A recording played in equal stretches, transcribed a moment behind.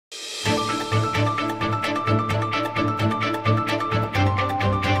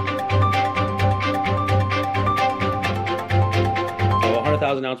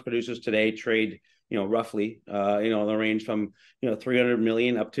100,000 ounce producers today trade, roughly, the range from, 300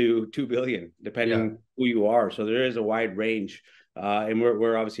 million up to 2 billion, depending who you are. So there is a wide range. And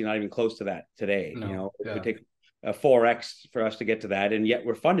we're obviously not even close to that today. It would take a 4x for us to get to that, and yet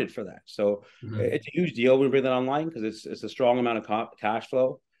we're funded for that. So it's a huge deal when we bring that online, because it's a strong amount of cash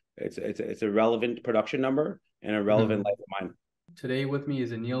flow. It's a relevant production number and a relevant life of mine. Today with me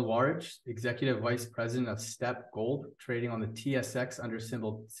is Aneel Waraich, Executive Vice President of Steppe Gold, trading on the TSX under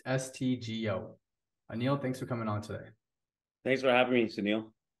symbol STGO. Aneel, thanks for coming on today. Thanks for having me,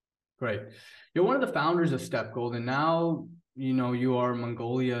 Aneel. Great. You're one of the founders of Steppe Gold, and now you are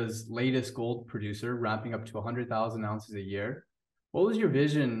Mongolia's latest gold producer, ramping up to 100,000 ounces a year. What was your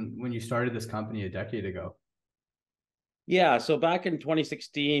vision when you started this company a decade ago? Yeah, so back in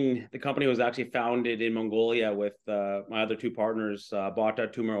 2016, the company was actually founded in Mongolia with my other two partners, Bata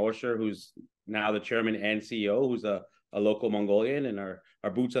Tumar-Osher, who's now the chairman and CEO, who's a local Mongolian and our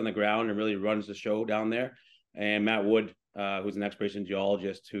boots on the ground and really runs the show down there, and Matt Wood, who's an exploration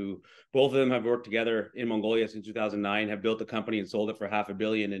geologist, who both of them have worked together in Mongolia since 2009, have built the company and sold it for $500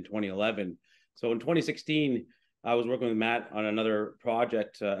 million in 2011. So in 2016, I was working with Matt on another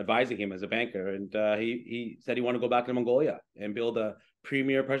project, advising him as a banker, and he said he wanted to go back to Mongolia and build a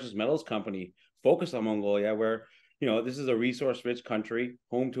premier precious metals company focused on Mongolia, where this is a resource-rich country,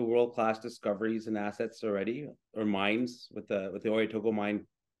 home to world-class discoveries and assets already, or mines, with the AuEq mine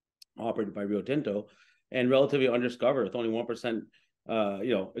operated by Rio Tinto, and relatively undiscovered, with only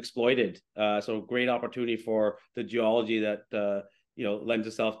 1% exploited. So great opportunity for the geology that lends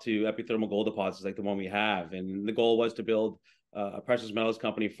itself to epithermal gold deposits like the one we have. And the goal was to build a precious metals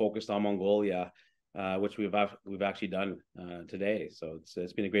company focused on Mongolia, which we've actually done today. So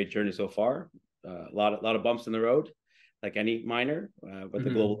it's been a great journey so far. A lot of bumps in the road, like any miner, but the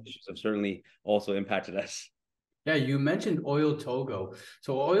global issues have certainly also impacted us. Yeah, you mentioned AuEq.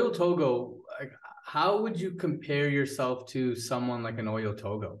 So AuEq, how would you compare yourself to someone like an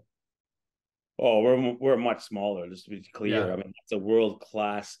AuEq? Oh, we're much smaller, just to be clear. Yeah. I mean, it's a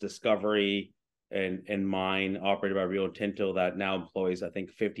world-class discovery and mine operated by Rio Tinto that now employs, I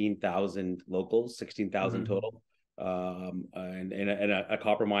think, 15,000 locals, 16,000 total, and a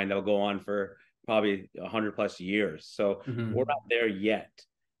copper mine that will go on for probably 100 plus years. So we're not there yet,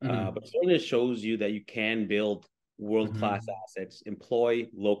 but certainly it shows you that you can build world-class assets, employ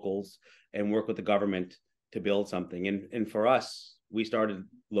locals, and work with the government to build something. And for us, we started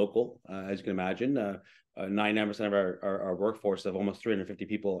local, as you can imagine. 99% of our workforce of almost 350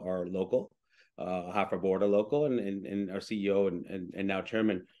 people are local. Half our board are local, and our CEO and now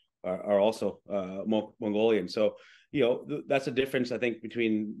chairman are also Mongolian. So, that's the difference, I think,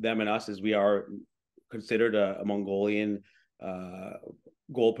 between them and us, is we are considered a Mongolian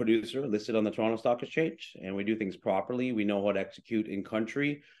gold producer listed on the Toronto Stock Exchange, and we do things properly. We know how to execute in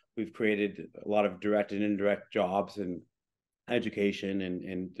country. We've created a lot of direct and indirect jobs and education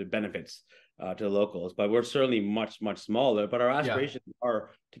and the benefits to the locals, but we're certainly much smaller. But our aspirations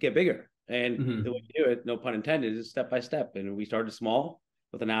are to get bigger, and the way to do it, no pun intended, is step by step. And we started small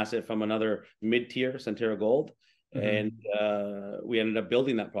with an asset from another mid-tier, Centerra Gold, and we ended up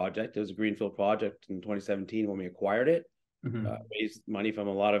building that project. It was a greenfield project in 2017 when we acquired it. Raised money from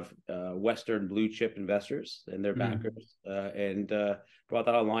a lot of Western blue chip investors and their backers, and brought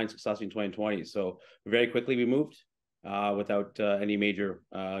that online successfully in 2020. So very quickly we moved without any major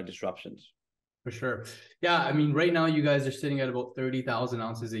disruptions. For sure. Yeah, I mean, right now you guys are sitting at about 30,000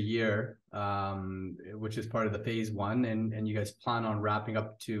 ounces a year, which is part of the phase one, and you guys plan on wrapping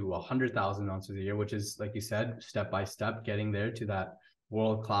up to 100,000 ounces a year, which is, like you said, step by step, getting there to that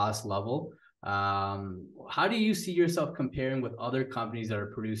world-class level. How do you see yourself comparing with other companies that are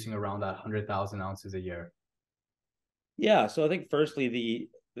producing around that 100,000 ounces a year? Yeah, so I think firstly,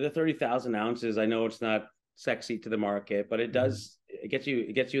 the 30,000 ounces, I know it's not sexy to the market, but it does, it gets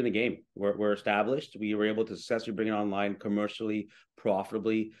you in the game. We're established. We were able to successfully bring it online commercially,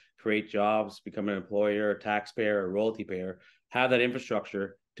 profitably, create jobs, become an employer, a taxpayer, a royalty payer, have that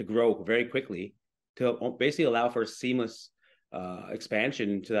infrastructure to grow very quickly, to basically allow for a seamless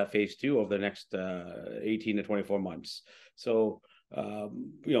expansion to that phase two over the next 18 to 24 months. So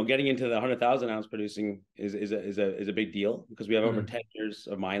getting into the 100,000 ounce producing is a big deal, because we have over 10 years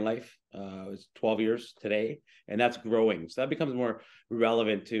of mine life. It's 12 years today, and that's growing. So that becomes more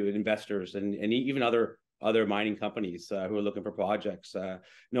relevant to investors and even other mining companies who are looking for projects.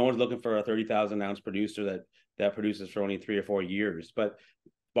 No one's looking for a 30,000 ounce producer that produces for only 3 or 4 years. But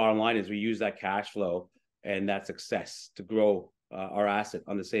bottom line is we use that cash flow and that success to grow our asset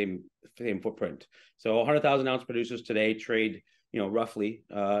on the same footprint. So 100,000 ounce producers today trade roughly,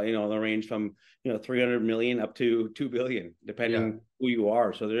 the range from 300 million up to 2 billion, depending who you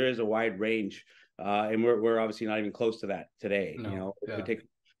are. So there is a wide range, and we're obviously not even close to that today. It would take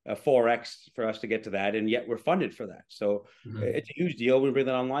a 4x for us to get to that, and yet we're funded for that. So it's a huge deal when we bring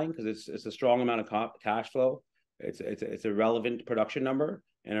that online, because it's a strong amount of cash flow. It's a relevant production number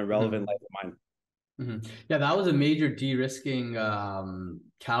and a relevant life of mine. Yeah, that was a major de-risking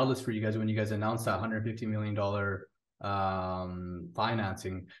catalyst for you guys when you guys announced that $150 million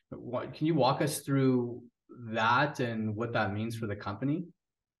financing. Can you walk us through that and what that means for the company?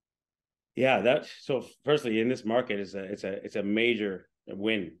 Yeah, so firstly, in this market, it's a major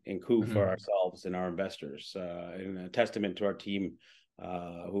win and coup for ourselves and our investors, and a testament to our team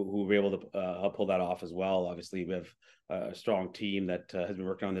who were able to pull that off as well. Obviously, we have a strong team that has been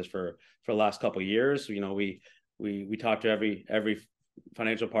working on this for the last couple of years. We talk to every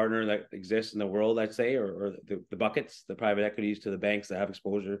financial partner that exists in the world, I'd say, or the buckets, the private equities to the banks that have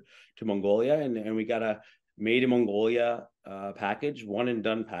exposure to Mongolia, and we got a made in Mongolia package, one and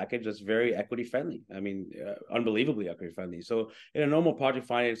done package that's very equity friendly. I mean, unbelievably equity friendly. So in a normal project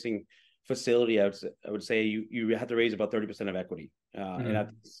financing facility, I would say you have to raise about 30% of equity, and at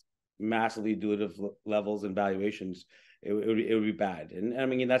massively dilutive levels and valuations, it would be bad. And I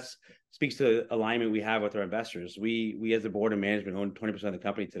mean, that speaks to the alignment we have with our investors. We as the board and management own 20% of the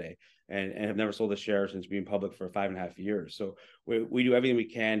company today, and have never sold a share since being public for 5.5 years. So we do everything we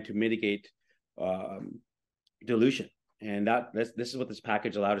can to mitigate dilution, and this is what this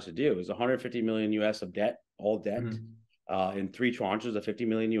package allowed us to do. Is 150 million US of debt, all debt, in 3 tranches of 50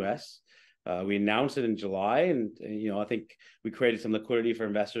 million US. We announced it in July, and I think we created some liquidity for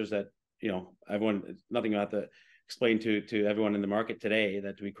investors that everyone, nothing about to explain to everyone in the market today,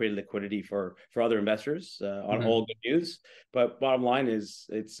 that we created liquidity for other investors on all good news. But bottom line is,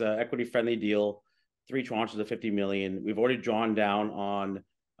 it's an equity friendly deal, 3 tranches of 50 million. We've already drawn down on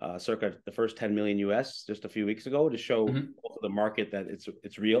circa the first 10 million US just a few weeks ago, to show the market that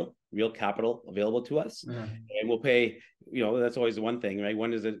it's real capital available to us. And we'll pay, that's always the one thing, right?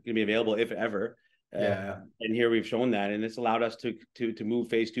 When is it going to be available, if ever? And here we've shown that, and it's allowed us to move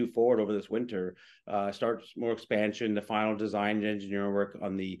phase 2 forward over this winter, start more expansion, the final design and engineering work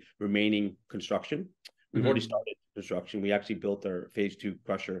on the remaining construction. We've already started construction. We actually built our phase 2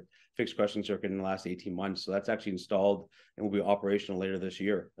 fixed crushing circuit in the last 18 months. So that's actually installed and will be operational later this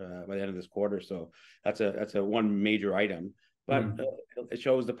year, by the end of this quarter. So that's a one major item, but it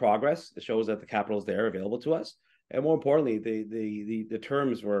shows the progress. It shows that the capital is there available to us. And more importantly, the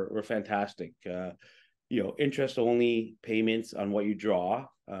terms were fantastic. Interest only payments on what you draw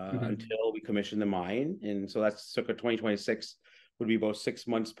until we commission the mine. And so that's circa 2026 would be about 6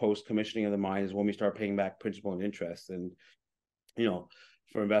 months post commissioning of the mine is when we start paying back principal and interest. And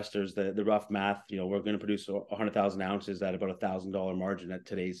for investors, the rough math, we're going to produce 100,000 ounces at about $1,000 margin at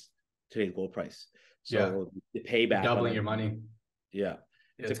today's gold price. So the payback, doubling your money.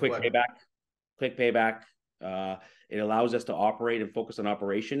 It's a quick payback. It allows us to operate and focus on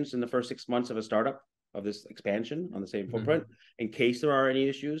operations in the first 6 months of a startup of this expansion on the same footprint, in case there are any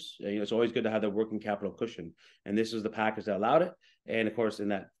issues. It's always good to have the working capital cushion, and this is the package that allowed it. And of course, in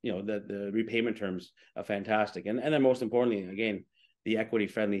that, the repayment terms are fantastic, and then most importantly, again, the equity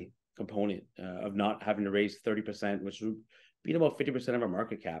friendly component of not having to raise 30%, which would be about 50% of our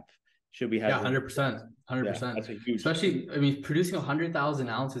market cap. Should we have 100%. That's a huge, especially, I mean, producing 100,000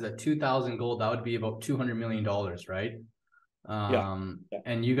 ounces at 2,000 gold, that would be about $200 million, right?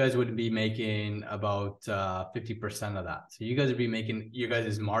 And you guys would be making about 50% of that. So you guys would be making your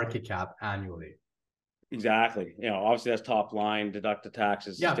guys' market cap annually. Exactly. Obviously that's top line, deduct the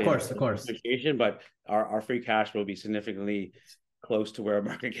taxes. Of course. But our free cash will be significantly close to where our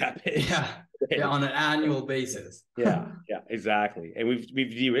market cap is. On an annual basis. Exactly. And we've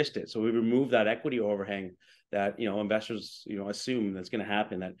de-risked it. So we removed that equity overhang that investors assume that's going to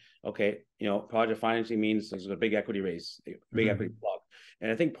happen. That project financing means there's a big equity raise, big equity plug.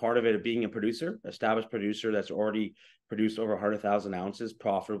 And I think part of it being established producer that's already produced over 100,000 ounces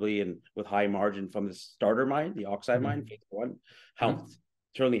profitably and with high margin from the starter mine, the oxide mine, phase 1,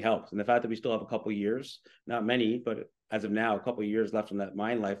 certainly helps. And the fact that we still have a couple of years, not many, but as of now, a couple of years left in that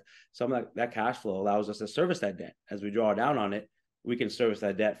mine life, some of that cash flow allows us to service that debt. As we draw down on it, we can service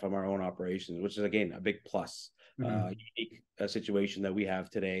that debt from our own operations, which is, again, a big plus, unique situation that we have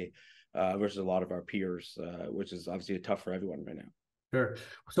today versus a lot of our peers, which is obviously tough for everyone right now. Sure.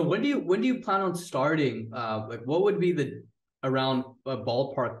 So when do you plan on starting? What would be the around a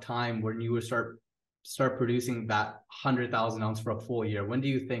ballpark time when you would start producing that 100,000 ounce for a full year? When do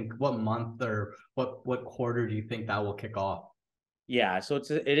you think? What month or what quarter do you think that will kick off? So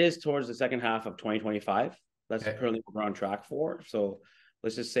it is towards the second half of 2025. That's Okay. currently what we're on track for. So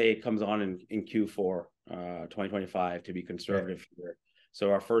let's just say it comes on in Q4 2025 to be conservative here.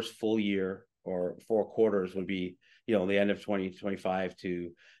 So our first full year or 4 quarters would be, the end of 2025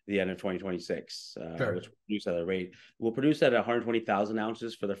 to the end of 2026, Sure. which will produce at a rate. We'll produce at 120,000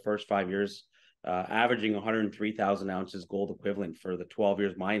 ounces for the first 5 years, averaging 103,000 ounces gold equivalent for the 12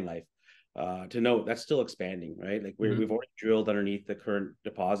 years mine life. To note, that's still expanding, right? Like we've already drilled underneath the current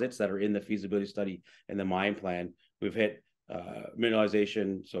deposits that are in the feasibility study and the mine plan. We've hit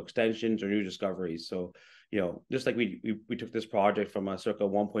mineralization, so extensions or new discoveries. So, just like we took this project from a circa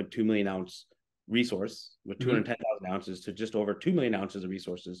 1.2 million ounce resource with 210,000 ounces to just over 2 million ounces of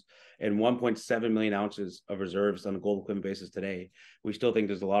resources and 1.7 million ounces of reserves on a gold equivalent basis today. We still think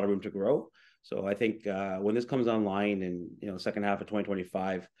there's a lot of room to grow. So I think when this comes online in second half of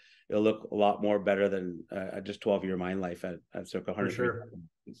 2025, it'll look a lot more better than just 12-year mine life at circa 100.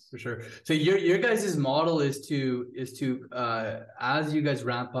 For sure. So your guys' model is to as you guys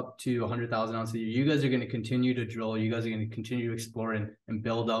ramp up to 100,000 ounces, you guys are going to continue to drill. You guys are going to continue to explore and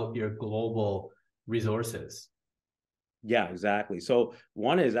build out your global resources. Yeah, exactly. So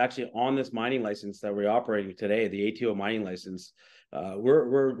one is actually on this mining license that we're operating today, the ATO mining license.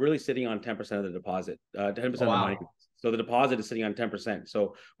 We're really sitting on 10% of the deposit, 10% of the mining. So the deposit is sitting on 10%.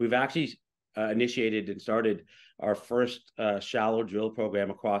 So we've actually initiated and started our first shallow drill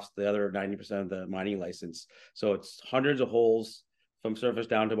program across the other 90% of the mining license. So it's hundreds of holes from surface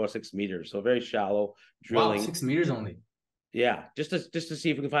down to about 6 meters. So very shallow drilling. Wow, 6 meters only. Yeah, just to see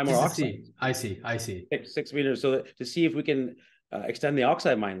if we can find more oxide. I see. 6 meters, so to see if we can extend the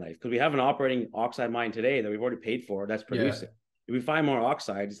oxide mine life, because we have an operating oxide mine today that we've already paid for that's producing. If we find more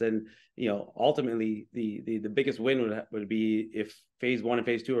oxides, then ultimately the biggest win would be if phase 1 and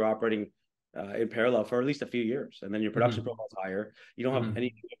phase 2 are operating in parallel for at least a few years, and then your production profile is higher. You don't have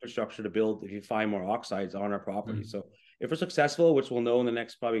any infrastructure to build if you find more oxides on our property. So if we're successful, which we'll know in the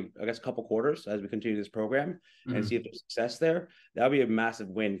next probably, I guess, couple quarters as we continue this program and see if there's success there, that'll be a massive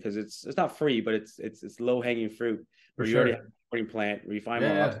win, because it's not free, but it's low hanging fruit where you already have an operating plant where you find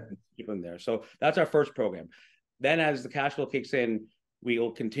more oxides, keep them there. So that's our first program. Then as the cash flow kicks in, we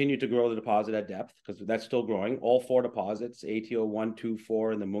will continue to grow the deposit at depth, because that's still growing. All 4 deposits, ATO 1, 2,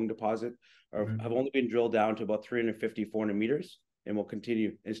 4, and the Mung deposit, have only been drilled down to about 350, 400 meters, and will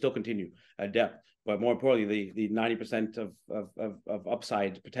continue and still continue at depth. But more importantly, the 90% of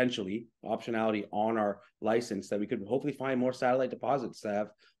upside, potentially optionality on our license, that we could hopefully find more satellite deposits that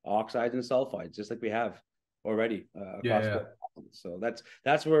have oxides and sulfides, just like we have already across. So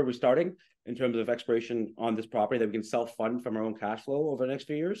that's where we're starting in terms of exploration on this property, that we can self-fund from our own cash flow over the next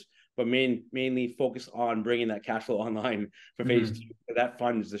few years, but mainly focus on bringing that cash flow online for phase 2. That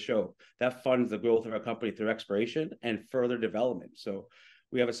funds the show. That funds the growth of our company through exploration and further development. So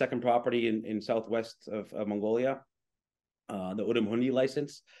we have a second property in southwest of Mongolia, the Udamhundi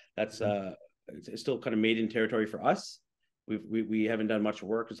license. That's it's still kind of maiden territory for us. We haven't done much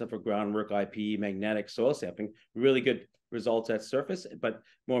work except for groundwork, IP, magnetic, soil sampling. Really good results at surface, but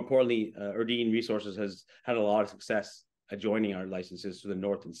more importantly, Erdene Resources has had a lot of success adjoining our licenses to the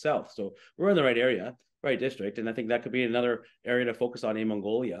north and south. So we're in the right area, right district, and I think that could be another area to focus on in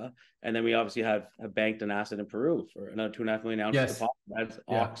Mongolia. And then we obviously have banked an asset in Peru for another 2.5 million ounces deposit. That's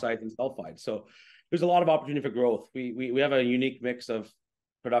oxides and sulfides. So there's a lot of opportunity for growth. We have a unique mix of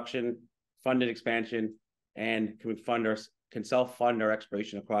production, funded expansion, and can self-fund our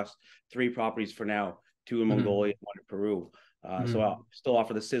exploration across 3 properties for now, 2 in Mongolia, 1 in Peru. So I'll still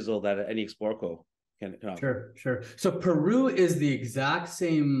offer the sizzle that any Explorco can offer. Sure. So Peru is the exact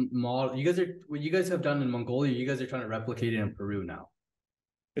same model. What you guys have done in Mongolia, you guys are trying to replicate it in Peru now.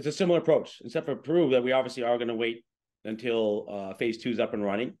 It's a similar approach, except for Peru, that we obviously are going to wait until phase 2 is up and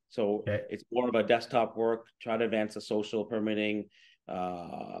running. So it's more of a desktop work, try to advance the social permitting,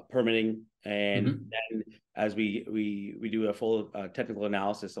 and then as we do a full technical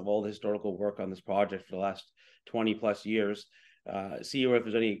analysis of all the historical work on this project for the last 20 plus years, see if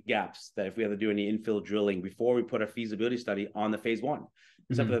there's any gaps, that if we have to do any infill drilling before we put a feasibility study on the phase 1.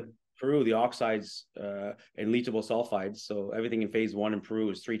 Except for Peru, the oxides and leachable sulfides, so everything in phase 1 in Peru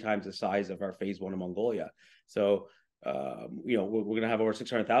is 3 times the size of our phase 1 in Mongolia. So we're going to have over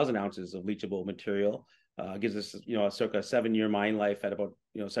 600,000 ounces of leachable material. Gives us a circa 7-year mine life at about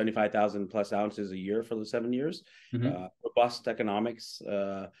 75,000 plus ounces a year for the 7 years. Robust economics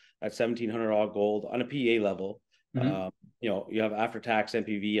at $1,700 gold on a PEA level. You have after tax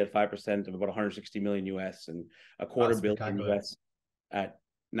NPV at 5% of about 160 million US, and a quarter billion US at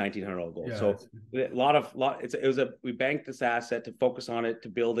 $1,900 gold. So we banked this asset to focus on it, to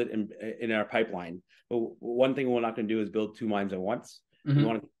build it in our pipeline. But one thing we're not going to do is build 2 mines at once. We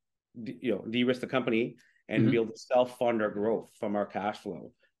want to de-risk the company and be able to self-fund our growth from our cash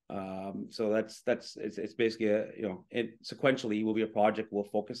flow. So it's basically sequentially will be a project we'll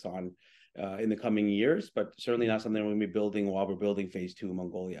focus on in the coming years, but certainly not something we're going to be building while we're building phase 2 in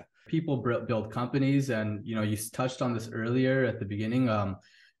Mongolia. People build companies, and you touched on this earlier at the beginning.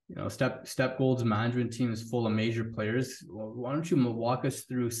 Steppe Gold's management team is full of major players. Well, why don't you walk us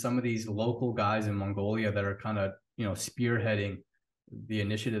through some of these local guys in Mongolia that are kind of spearheading the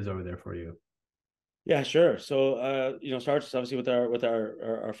initiatives over there for you? Yeah, sure. So, starts obviously with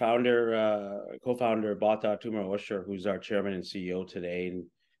our founder, co-founder, Bata Tumar-Osher, who's our chairman and CEO today.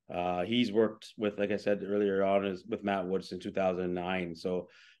 And he's worked with, like I said earlier on, with Matt Wood since 2009. So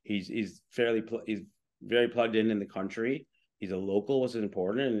he's very plugged in the country. He's a local, which is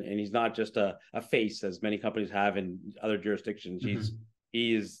important, and he's not just a face as many companies have in other jurisdictions.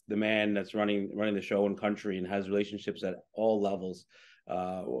 He is the man that's running the show in country and has relationships at all levels.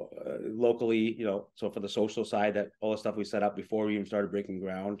 Locally, so for the social side, that all the stuff we set up before we even started breaking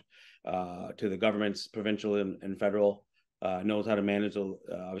ground, to the governments, provincial and federal, knows how to manage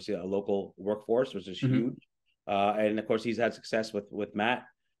obviously a local workforce, which is huge. And of course, he's had success with Matt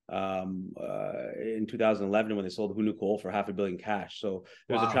in 2011 when they sold Hunu Coal for $500 million cash. So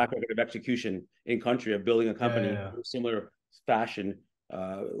there's a track record of execution in country of building a company in a similar fashion.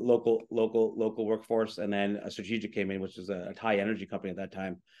 Local workforce, and then a strategic came in, which was a Thai energy company at that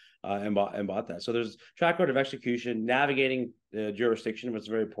time, and bought that. So there's track record of execution, navigating the jurisdiction, which is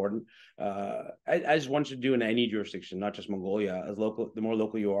very important, as one should do in any jurisdiction, not just Mongolia. The more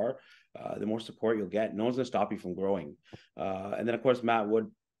local you are, the more support you'll get. No one's going to stop you from growing. And then of course Matt Wood,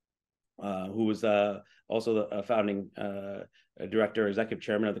 who was also the founding director, executive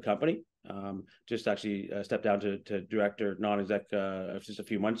chairman of the company. Just actually stepped down to director, non-exec, just a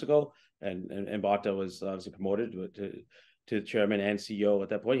few months ago, and Bata was obviously promoted to chairman and CEO at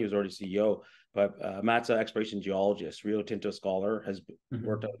that point. He was already CEO, but Matt's an exploration geologist, Rio Tinto scholar, has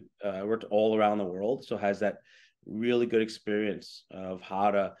worked all around the world, so has that really good experience of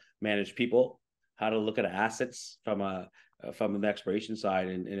how to manage people, how to look at assets from the exploration side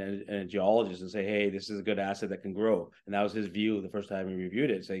and a geologist, and say, hey, this is a good asset that can grow. And that was his view the first time we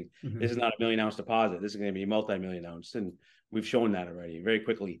reviewed it, saying this is not a 1 million ounce deposit, this is going to be a multi-million ounce. And we've shown that already very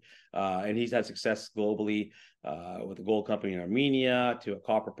quickly. And he's had success globally, with a gold company in Armenia, to a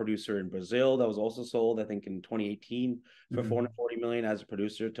copper producer in Brazil that was also sold, I think, in 2018 for 440 million as a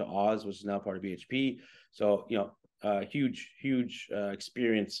producer to Oz, which is now part of BHP. So huge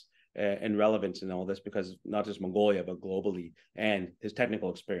experience and relevance in all this, because not just Mongolia but globally, and his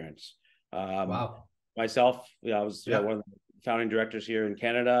technical experience. Myself, I was one of the founding directors here in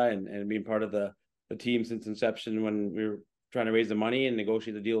Canada, and being part of the team since inception when we were trying to raise the money and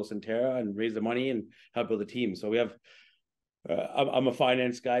negotiate the deal with Centerra and raise the money and help build a team. So we have I'm a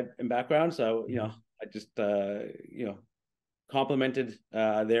finance guy in background, so I just complemented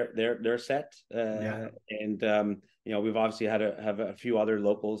their set, and we've obviously have a few other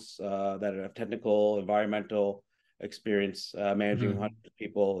locals that have technical, environmental experience, managing 100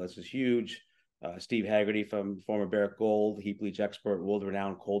 people. This is huge. Steve Haggerty, from former Barrick Gold, heap leach expert,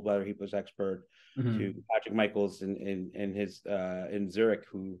 world-renowned cold weather heap leach expert, to Patrick Michaels in Zurich,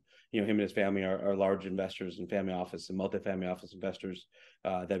 who him and his family are large investors in family office and multifamily office investors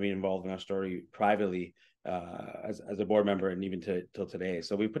that have been involved in our story privately, as a board member, and even till today.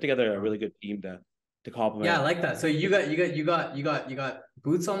 So we put together a really good team to complement. Yeah, I like that. So you got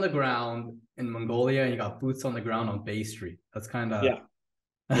boots on the ground in Mongolia, and you got boots on the ground on Bay Street. That's kind of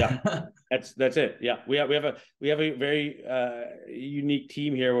that's it. Yeah, we have a very unique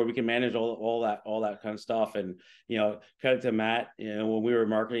team here where we can manage all that kind of stuff. And credit to Matt. When we were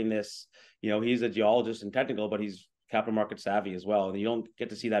marketing this, he's a geologist and technical, but he's capital market savvy as well. And you don't get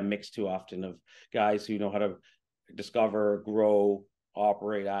to see that mix too often, of guys who know how to discover, grow,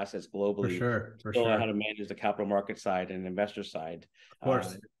 operate assets globally, for sure. How to manage the capital market side and investor side. Of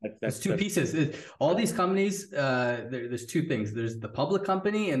course, that's two pieces. All these companies, there's two things. There's the public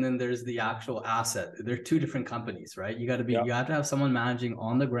company, and then there's the actual asset. They're two different companies, right? You have to have someone managing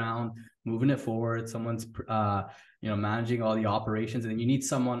on the ground, moving it forward. Someone's managing all the operations, and then you need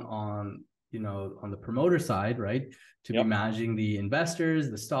someone on the promoter side, right, to be managing the investors,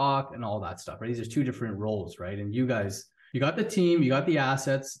 the stock, and all that stuff, right? These are two different roles, right? And you guys, you got the team, you got the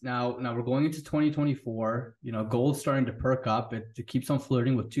assets. Now we're going into 2024. Gold's starting to perk up. It keeps on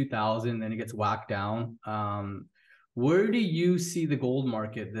flirting with 2,000, then it gets whacked down. Where do you see the gold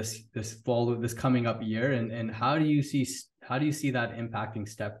market this fall, this coming up year, and how do you see that impacting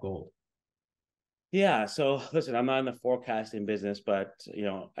Steppe Gold? Yeah. So listen, I'm not in the forecasting business, but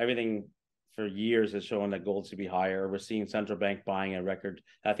everything for years has shown that gold should be higher. We're seeing central bank buying a record.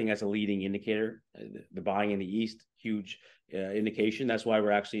 I think that's a leading indicator. The buying in the East, huge indication. That's why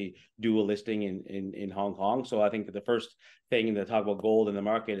we're actually dual listing in Hong Kong. So I think that the first thing to talk about gold in the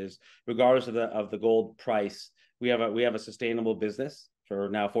market is, regardless of the gold price, we have a sustainable business for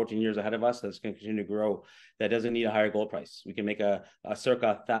now 14 years ahead of us that's going to continue to grow, that doesn't need a higher gold price. We can make a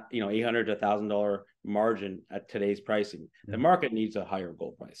circa $800 to $1,000 margin at today's pricing. The market needs a higher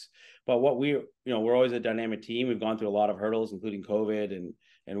gold price. But what we're always a dynamic team. We've gone through a lot of hurdles, including COVID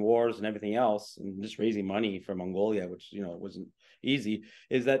and wars and everything else, and just raising money from Mongolia, which wasn't easy.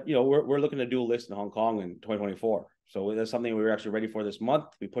 Is that we're looking to dual list in Hong Kong in 2024. So that's something we were actually ready for this month.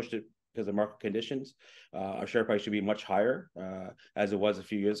 We pushed it because of market conditions. Our share price should be much higher as it was a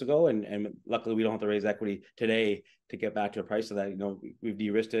few years ago. And luckily we don't have to raise equity today to get back to a price of that. We've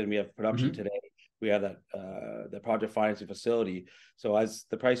de-risked it, and we have production today. We have that the project financing facility. So as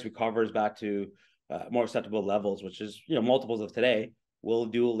the price recovers back to more acceptable levels, which is multiples of today, we'll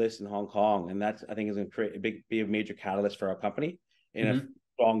dual list in Hong Kong. And that's, I think, is going to be a major catalyst for our company in a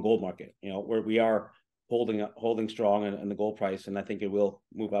strong gold market, where we are holding strong in the gold price, and I think it will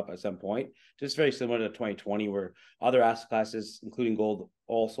move up at some point. Just very similar to 2020, where other asset classes, including gold,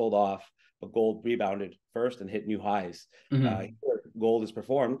 all sold off, but gold rebounded first and hit new highs. Gold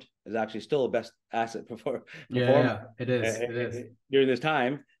is actually still the best asset perform. Yeah, it is During this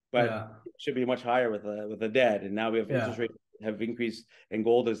time, but it should be much higher with the debt. And now we have interest rates have increased, and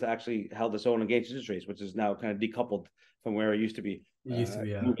gold has actually held its own against interest rates, which is now kind of decoupled from where it used to be.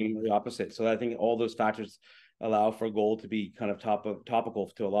 Moving the opposite. So I think all those factors allow for gold to be kind of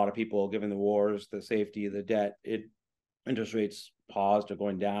topical to a lot of people, given the wars, the safety, the debt, interest rates paused or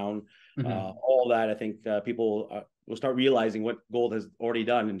going down. All that, I think people will start realizing what gold has already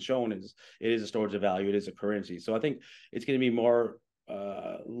done and shown is it is a storage of value. It is a currency. So I think it's going to be more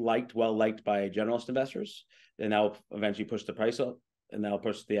well liked by generalist investors, and that'll eventually push the price up, and that'll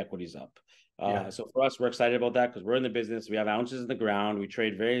push the equities up. So for us, we're excited about that because we're in the business. We have ounces in the ground. We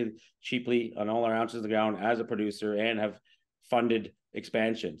trade very cheaply on all our ounces in the ground as a producer, and have funded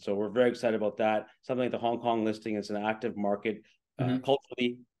expansion. So we're very excited about that. Something like the Hong Kong listing, it's an active market.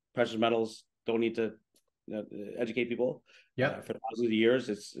 Culturally, precious metals don't need to educate people. For thousands of years,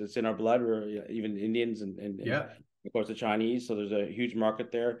 it's in our blood. We're even Indians and of course the Chinese. So there's a huge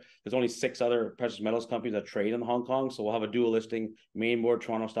market there. There's only 6 other precious metals companies that trade in Hong Kong. So we'll have a dual listing, main board,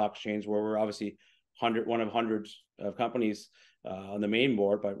 Toronto Stock Exchange, where we're obviously one of hundreds of companies on the main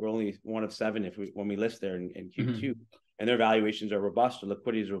board, but we're only one of 7 when we list there in Q2. And their valuations are robust, their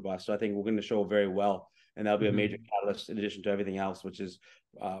liquidity is robust. So I think we're going to show very well, and that'll be a major catalyst in addition to everything else, which is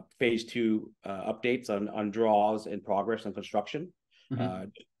phase 2 updates on draws and progress on construction, the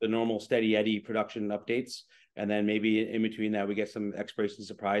normal steady Eddie production updates, and then maybe in between that we get some exploration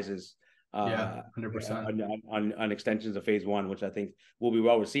surprises. 100% on extensions of phase 1, which I think will be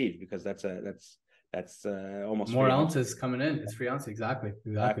well received, because that's almost more ounces coming in. It's free ounce. Exactly.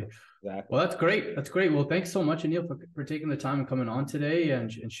 Well, that's great. Well, thanks so much, Aneel, for taking the time and coming on today and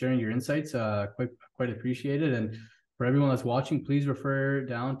sharing your insights. Quite appreciated. And for everyone that's watching, please refer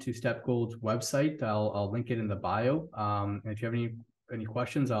down to Steppe Gold's website. I'll link it in the bio. And if you have any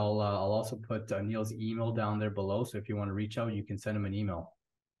questions, I'll also put Aneel's email down there below. So if you want to reach out, you can send him an email.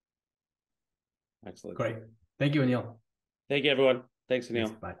 Excellent. Great. Thank you, Aneel. Thank you, everyone. Thanks, Aneel.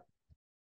 Thanks, bye.